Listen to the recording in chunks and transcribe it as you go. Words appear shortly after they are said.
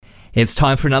It's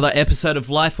time for another episode of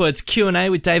LifeWords Q&A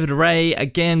with David Ray.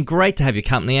 Again, great to have your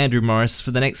company, Andrew Morris.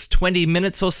 For the next 20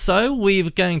 minutes or so, we're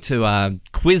going to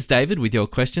quiz David with your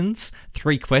questions,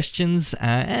 3 questions,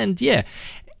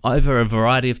 over a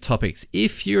variety of topics.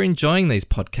 If you're enjoying these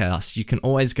podcasts, you can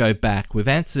always go back. We've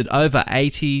answered over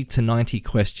 80 to 90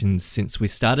 questions since we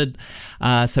started.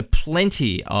 So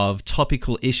plenty of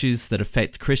topical issues that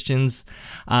affect Christians,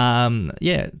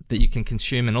 that you can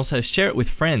consume and also share it with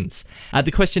friends.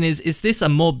 The question is this a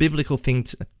more biblical thing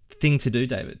to do,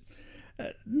 David?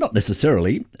 Not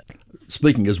necessarily.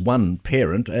 Speaking as one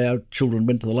parent, our children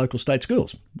went to the local state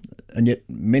schools. And yet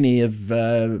many of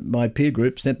my peer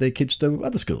groups sent their kids to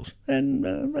other schools,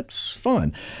 and that's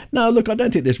fine. No, look, I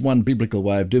don't think there's one biblical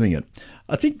way of doing it.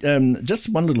 I think just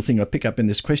one little thing I pick up in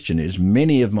this question is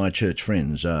many of my church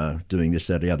friends are doing this,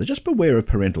 that, or the other. Just beware of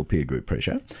parental peer group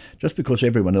pressure. Just because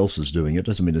everyone else is doing it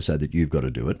doesn't mean to say that you've got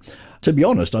to do it. To be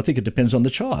honest, I think it depends on the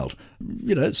child.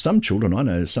 You know, some children, I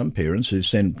know some parents who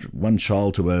send one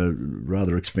child to a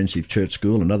rather expensive church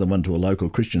school, another one to a local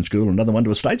Christian school, another one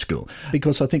to a state school,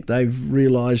 because I think they've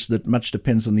realised that much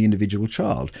depends on the individual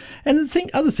child. And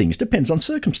other things depends on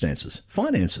circumstances,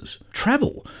 finances,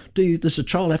 travel. Does a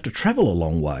child have to travel a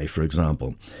long way, for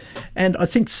example? And I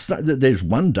think there's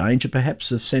one danger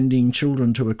perhaps of sending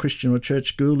children to a Christian or church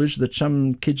school is that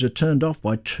some kids are turned off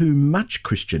by too much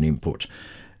Christian input,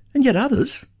 and yet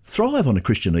others thrive on a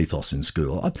Christian ethos in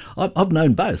school. I've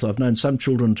known both. I've known some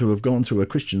children to have gone through a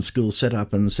Christian school set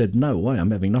up and said, no way,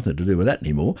 I'm having nothing to do with that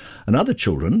anymore. And other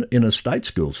children in a state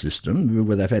school system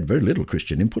where they've had very little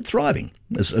Christian input thriving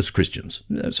as Christians.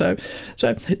 So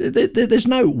there's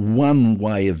no one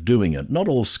way of doing it. Not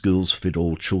all schools fit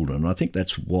all children. I think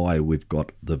that's why we've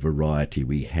got the variety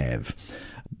we have.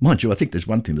 Mind you, I think there's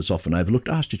one thing that's often overlooked.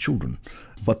 Ask your children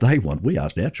what they want. We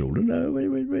asked our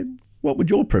children, what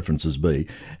would your preferences be?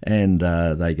 And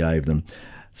they gave them.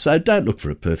 So don't look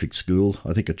for a perfect school.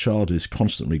 I think a child who's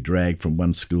constantly dragged from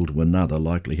one school to another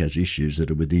likely has issues that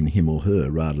are within him or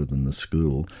her rather than the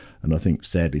school. And I think,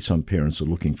 sadly, some parents are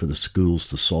looking for the schools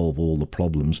to solve all the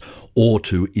problems or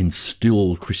to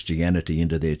instill Christianity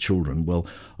into their children. Well,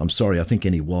 I'm sorry, I think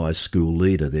any wise school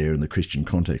leader there in the Christian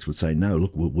context would say, no,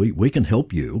 look, we can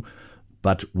help you,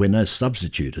 but we're no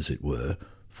substitute, as it were,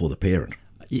 for the parent.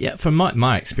 Yeah, from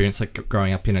my experience, like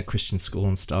growing up in a Christian school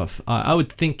and stuff, I would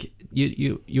think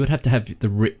you would have to have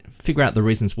figure out the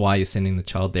reasons why you're sending the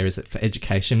child there. Is it for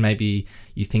education? Maybe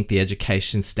you think the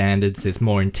education standards, there's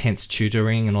more intense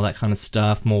tutoring and all that kind of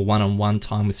stuff, more one-on-one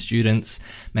time with students.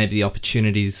 Maybe the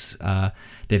opportunities, there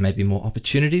may be more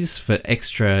opportunities for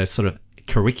extra sort of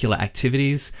curricular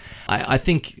activities. I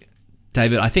think,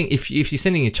 David, if you're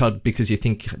sending your child because you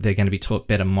think they're going to be taught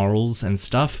better morals and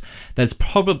stuff, that's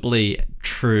probably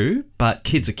true, but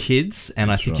kids are kids, and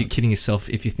I think you're kidding yourself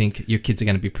if you think your kids are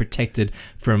going to be protected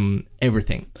from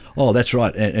everything. Oh, that's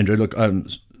right, Andrew. Look,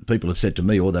 people have said to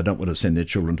me, they don't want to send their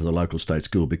children to the local state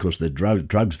school because there's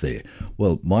drugs there.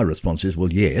 Well, my response is,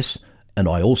 well, yes. And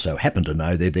I also happen to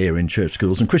know they're there in church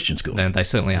schools and Christian schools. And they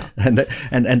certainly are. And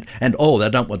they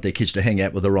don't want their kids to hang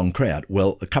out with the wrong crowd.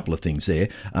 Well, a couple of things there.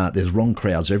 There's wrong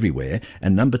crowds everywhere.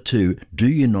 And number 2, do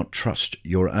you not trust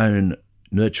your own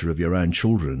nurture of your own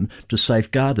children to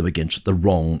safeguard them against the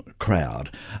wrong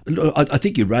crowd? I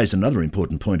think you raised another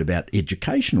important point about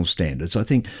educational standards. I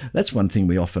think that's one thing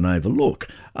we often overlook.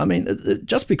 I mean,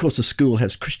 just because a school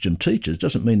has Christian teachers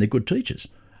doesn't mean they're good teachers.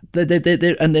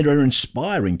 They're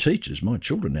inspiring teachers. My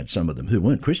children had some of them who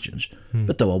weren't Christians,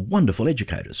 but they were wonderful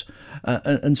educators.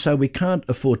 And so we can't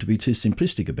afford to be too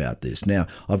simplistic about this. Now,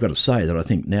 I've got to say that I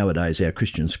think nowadays our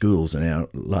Christian schools and our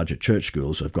larger church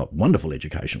schools have got wonderful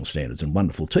educational standards and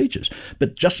wonderful teachers.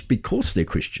 But just because they're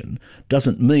Christian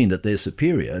doesn't mean that they're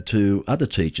superior to other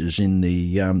teachers in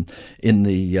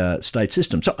the state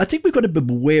system. So I think we've got to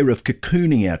be aware of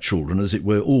cocooning our children, as it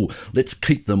were. Let's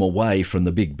keep them away from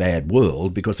the big bad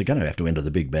world, because they're going to have to enter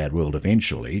the big bad world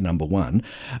eventually, number 1.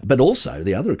 But also,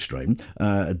 the other extreme,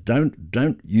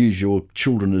 don't use your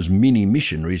children as mini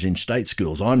missionaries in state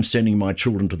schools. I'm sending my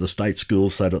children to the state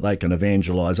schools so that they can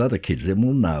evangelise other kids. Well,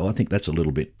 no, I think that's a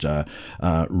little bit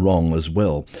wrong as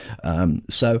well.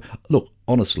 So, look,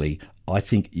 honestly, I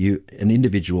think an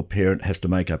individual parent has to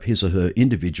make up his or her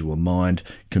individual mind,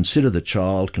 consider the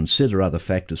child, consider other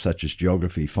factors such as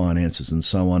geography, finances and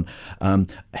so on.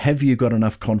 Have you got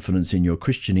enough confidence in your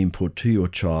Christian input to your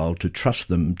child to trust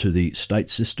them to the state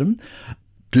system?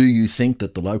 Do you think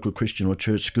that the local Christian or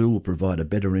church school will provide a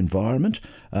better environment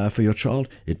for your child?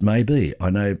 It may be. I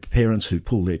know parents who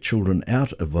pull their children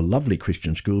out of a lovely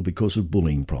Christian school because of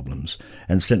bullying problems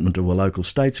and sent them to a local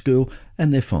state school,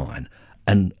 and they're fine.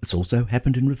 And it's also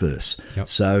happened in reverse. Yep.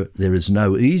 So there is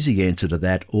no easy answer to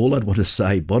that. All I'd want to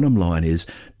say, bottom line is,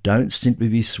 don't simply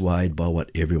be swayed by what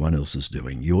everyone else is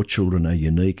doing. Your children are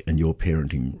unique, and your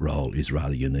parenting role is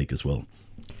rather unique as well.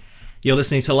 You're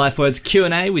listening to Life Words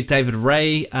Q&A with David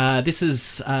Ray. This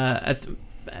is a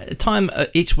time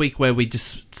each week where we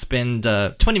just spend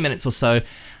 20 minutes or so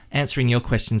answering your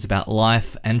questions about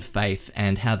life and faith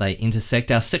and how they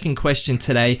intersect. Our second question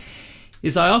today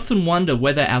is, I often wonder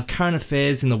whether our current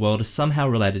affairs in the world are somehow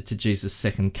related to Jesus'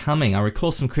 second coming. I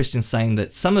recall some Christians saying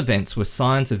that some events were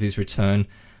signs of his return,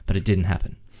 but it didn't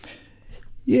happen.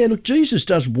 Yeah, look, Jesus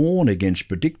does warn against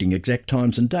predicting exact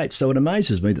times and dates, so it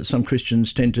amazes me that some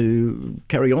Christians tend to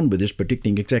carry on with this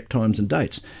predicting exact times and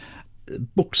dates.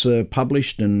 Books are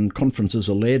published and conferences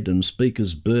are led and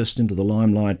speakers burst into the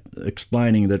limelight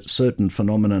explaining that certain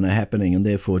phenomena are happening and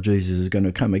therefore Jesus is going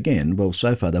to come again. Well,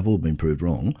 so far they've all been proved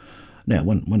wrong. Now,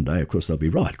 one day, of course, they'll be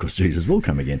right, because Jesus will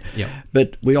come again. Yep.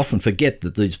 But we often forget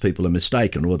that these people are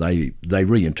mistaken, or they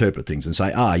reinterpret things and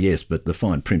say, yes, but the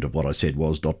fine print of what I said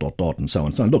was ... and so on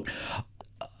and so on. Look,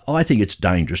 I think it's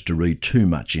dangerous to read too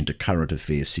much into current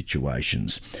affairs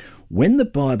situations. When the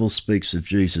Bible speaks of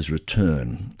Jesus'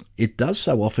 return, it does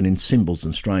so often in symbols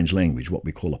and strange language, what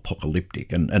we call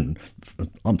apocalyptic. And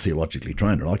I'm theologically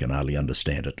trained and I can hardly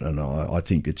understand it. And I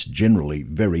think it's generally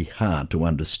very hard to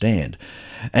understand.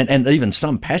 And even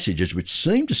some passages which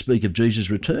seem to speak of Jesus'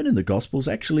 return in the Gospels,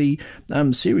 actually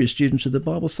serious students of the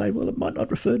Bible say, well, it might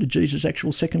not refer to Jesus'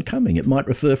 actual second coming. It might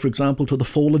refer, for example, to the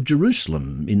fall of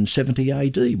Jerusalem in 70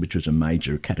 AD, which was a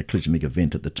major cataclysmic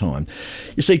event at the time.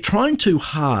 You see, trying too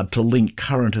hard to link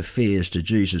current affairs to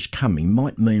Jesus' coming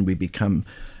might mean we become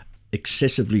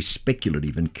excessively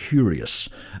speculative and curious.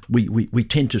 We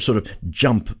tend to sort of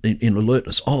jump in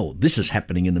alertness. Oh, this is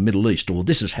happening in the Middle East, or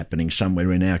this is happening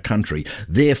somewhere in our country.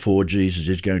 Therefore, Jesus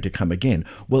is going to come again.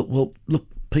 Well, look,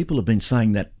 people have been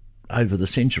saying that over the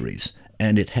centuries,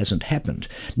 and it hasn't happened.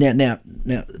 Now,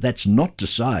 that's not to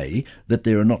say that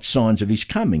there are not signs of his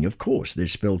coming. Of course, they're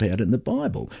spelled out in the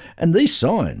Bible. And these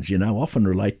signs, often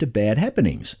relate to bad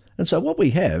happenings. And so what we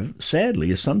have,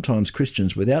 sadly, is sometimes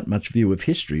Christians without much view of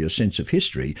history or sense of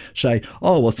history say,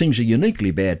 things are uniquely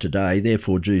bad today,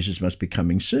 therefore Jesus must be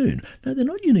coming soon. No, they're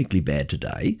not uniquely bad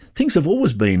today. Things have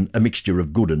always been a mixture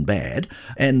of good and bad.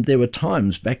 And there were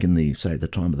times back in the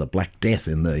time of the Black Death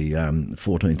in the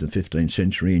 14th and 15th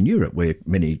century in Europe where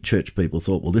many church people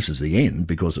thought, well, this is the end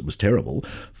because it was terrible.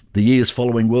 The years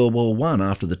following World War I,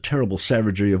 after the terrible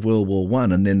savagery of World War I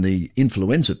and then the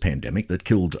influenza pandemic that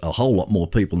killed a whole lot more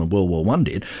people than World War I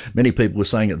did, many people were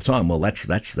saying at the time, well, that's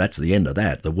the end of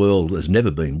that. The world has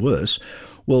never been worse.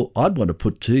 Well, I'd want to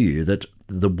put to you that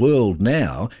the world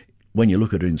now, when you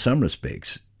look at it in some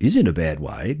respects, is in a bad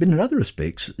way, but in other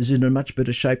respects is in a much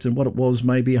better shape than what it was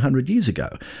maybe 100 years ago.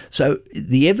 So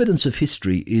the evidence of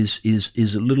history is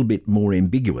a little bit more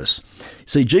ambiguous.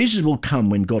 See, Jesus will come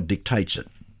when God dictates it,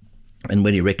 and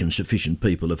when he reckons sufficient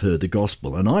people have heard the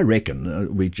gospel. And I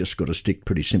reckon we just got to stick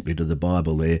pretty simply to the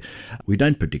Bible there. We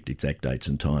don't predict exact dates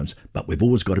and times, but we've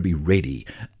always got to be ready.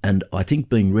 And I think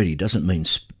being ready doesn't mean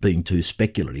being too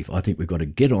speculative. I think we've got to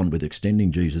get on with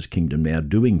extending Jesus' kingdom now,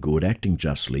 doing good, acting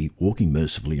justly, walking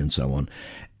mercifully and so on,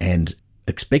 and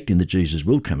expecting that Jesus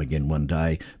will come again one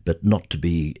day, but not to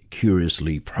be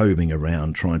curiously probing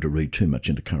around trying to read too much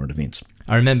into current events.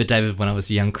 I remember, David, when I was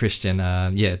a young Christian,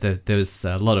 there was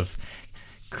a lot of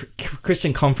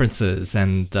Christian conferences,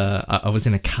 and I was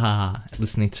in a car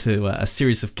listening to a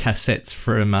series of cassettes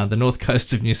from the north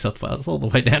coast of New South Wales all the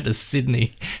way down to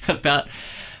Sydney about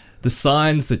the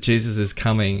signs that Jesus is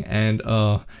coming, and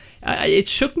it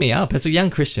shook me up. As a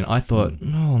young Christian, I thought,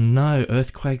 oh no,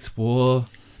 earthquakes, war,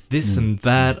 this and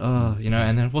that,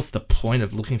 and then what's the point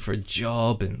of looking for a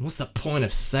job, and what's the point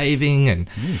of saving? And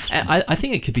I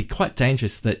think it could be quite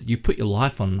dangerous that you put your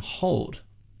life on hold.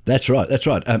 That's right.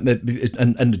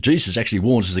 And Jesus actually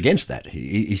warns us against that.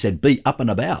 He said, be up and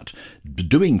about,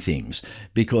 doing things,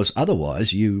 because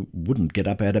otherwise you wouldn't get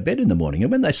up out of bed in the morning.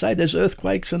 And when they say there's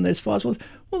earthquakes and there's fires,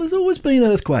 well, there's always been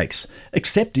earthquakes,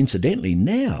 except incidentally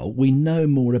now we know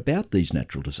more about these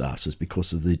natural disasters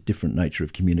because of the different nature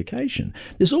of communication.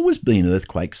 There's always been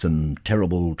earthquakes and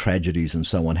terrible tragedies and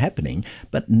so on happening,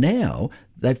 but now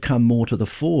they've come more to the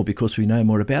fore because we know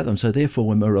more about them. So therefore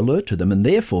we're more alert to them, and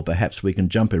therefore perhaps we can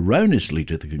jump erroneously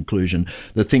to the conclusion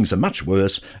that things are much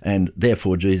worse and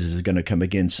therefore Jesus is going to come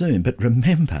again soon. But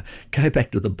remember, go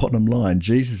back to the bottom line.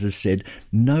 Jesus has said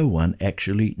no one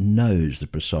actually knows the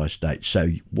precise date.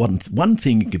 So one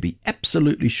thing you can be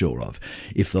absolutely sure of,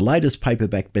 if the latest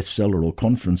paperback bestseller or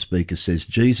conference speaker says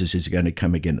Jesus is going to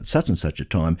come again at such and such a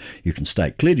time, you can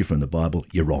state clearly from the Bible,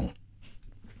 you're wrong.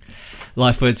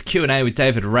 LifeWords Q&A with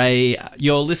David Ray.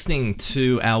 You're listening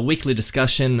to our weekly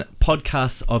discussion.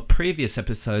 Podcasts of previous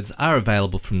episodes are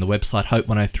available from the website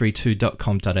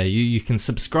hope1032.com.au. You can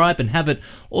subscribe and have it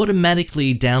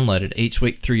automatically downloaded each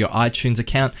week through your iTunes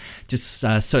account. Just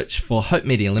search for Hope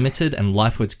Media Limited and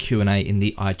LifeWords Q&A in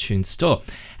the iTunes store.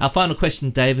 Our final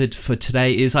question, David, for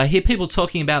today is, I hear people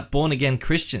talking about born-again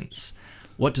Christians.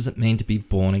 What does it mean to be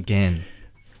born again?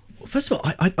 First of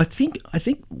all, I think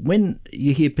when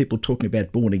you hear people talking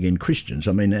about born-again Christians,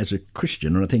 I mean, as a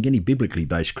Christian, and I think any biblically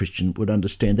based Christian would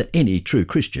understand that any true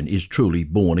Christian is truly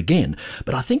born again.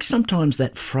 But I think sometimes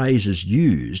that phrase is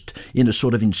used in a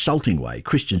sort of insulting way.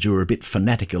 Christians who are a bit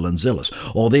fanatical and zealous,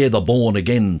 or they're the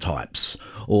born-again types,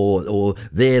 or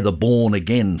they're the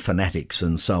born-again fanatics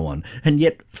and so on. And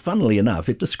yet, funnily enough,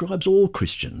 it describes all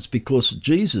Christians, because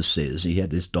Jesus says, he had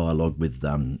this dialogue with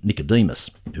Nicodemus,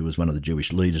 who was one of the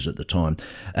Jewish leaders at the time,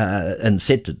 and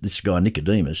said to this guy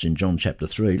Nicodemus in John chapter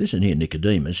 3, listen here,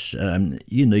 Nicodemus,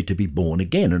 you need to be born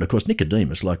again. And of course,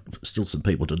 Nicodemus, like still some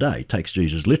people today, takes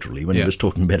Jesus literally when he was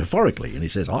talking metaphorically. And he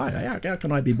says, how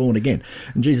can I be born again?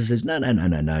 And Jesus says, no,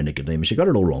 Nicodemus, you got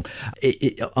it all wrong.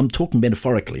 I'm talking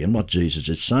metaphorically, and what Jesus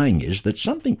is saying is that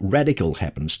something radical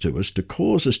happens to us to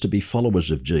cause us to be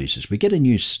followers of Jesus. We get a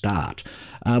new start.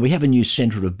 We have a new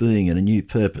centre of being and a new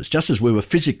purpose. Just as we were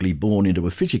physically born into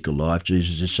a physical life,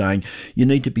 Jesus is saying you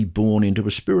need to be born into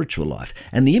a spiritual life.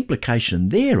 And the implication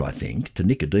there, I think, to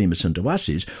Nicodemus and to us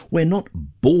is we're not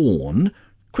born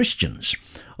Christians.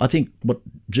 I think what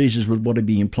Jesus would want to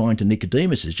be implying to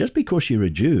Nicodemus is just because you're a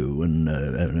Jew and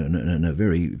a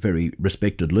very, very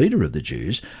respected leader of the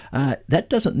Jews, that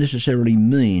doesn't necessarily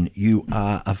mean you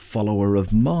are a follower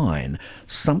of mine.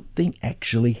 Something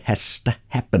actually has to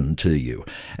happen to you.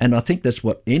 And I think that's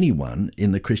what anyone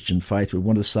in the Christian faith would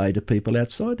want to say to people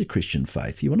outside the Christian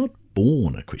faith. You are not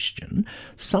born a Christian.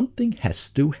 Something has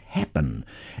to happen.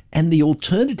 And the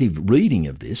alternative reading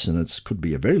of this, and it could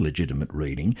be a very legitimate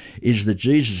reading, is that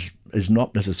Jesus is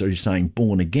not necessarily saying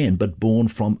born again, but born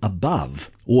from above,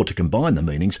 or to combine the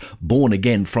meanings, born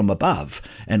again from above.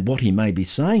 And what he may be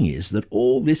saying is that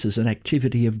all this is an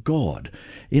activity of God.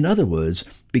 In other words,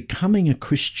 becoming a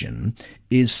Christian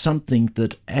is something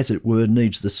that, as it were,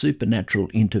 needs the supernatural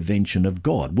intervention of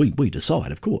God. We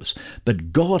decide, of course,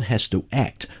 but God has to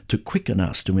act to quicken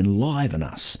us, to enliven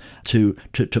us, to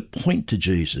point to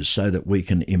Jesus so that we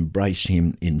can embrace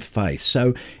him in faith.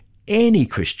 So any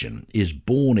Christian is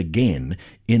born again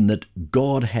in that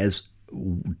God has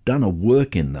done a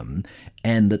work in them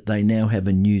and that they now have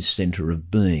a new centre of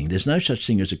being. There's no such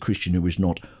thing as a Christian who is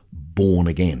not born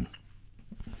again.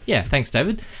 Yeah, thanks,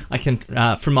 David. I can,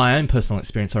 from my own personal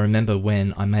experience, I remember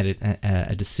when I made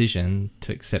a decision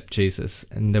to accept Jesus,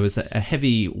 and there was a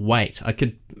heavy weight. I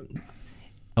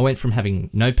went from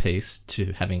having no peace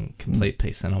to having complete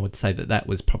peace, and I would say that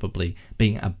was probably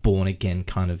being a born-again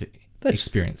kind of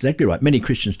experience. Exactly right. Many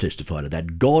Christians testify to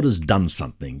that. God has done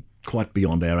something quite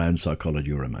beyond our own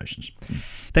psychology or emotions.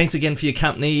 Thanks again for your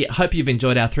company. Hope you've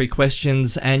enjoyed our 3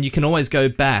 questions, and you can always go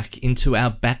back into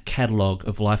our back catalogue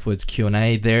of LifeWords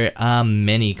Q&A. There are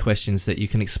many questions that you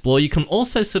can explore. You can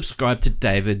also subscribe to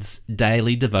David's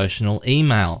daily devotional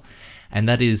email, and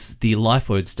that is the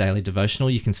LifeWords Daily Devotional.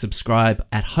 You can subscribe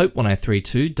at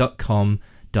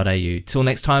hope1032.com.au. Till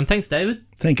next time, thanks, David.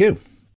 Thank you.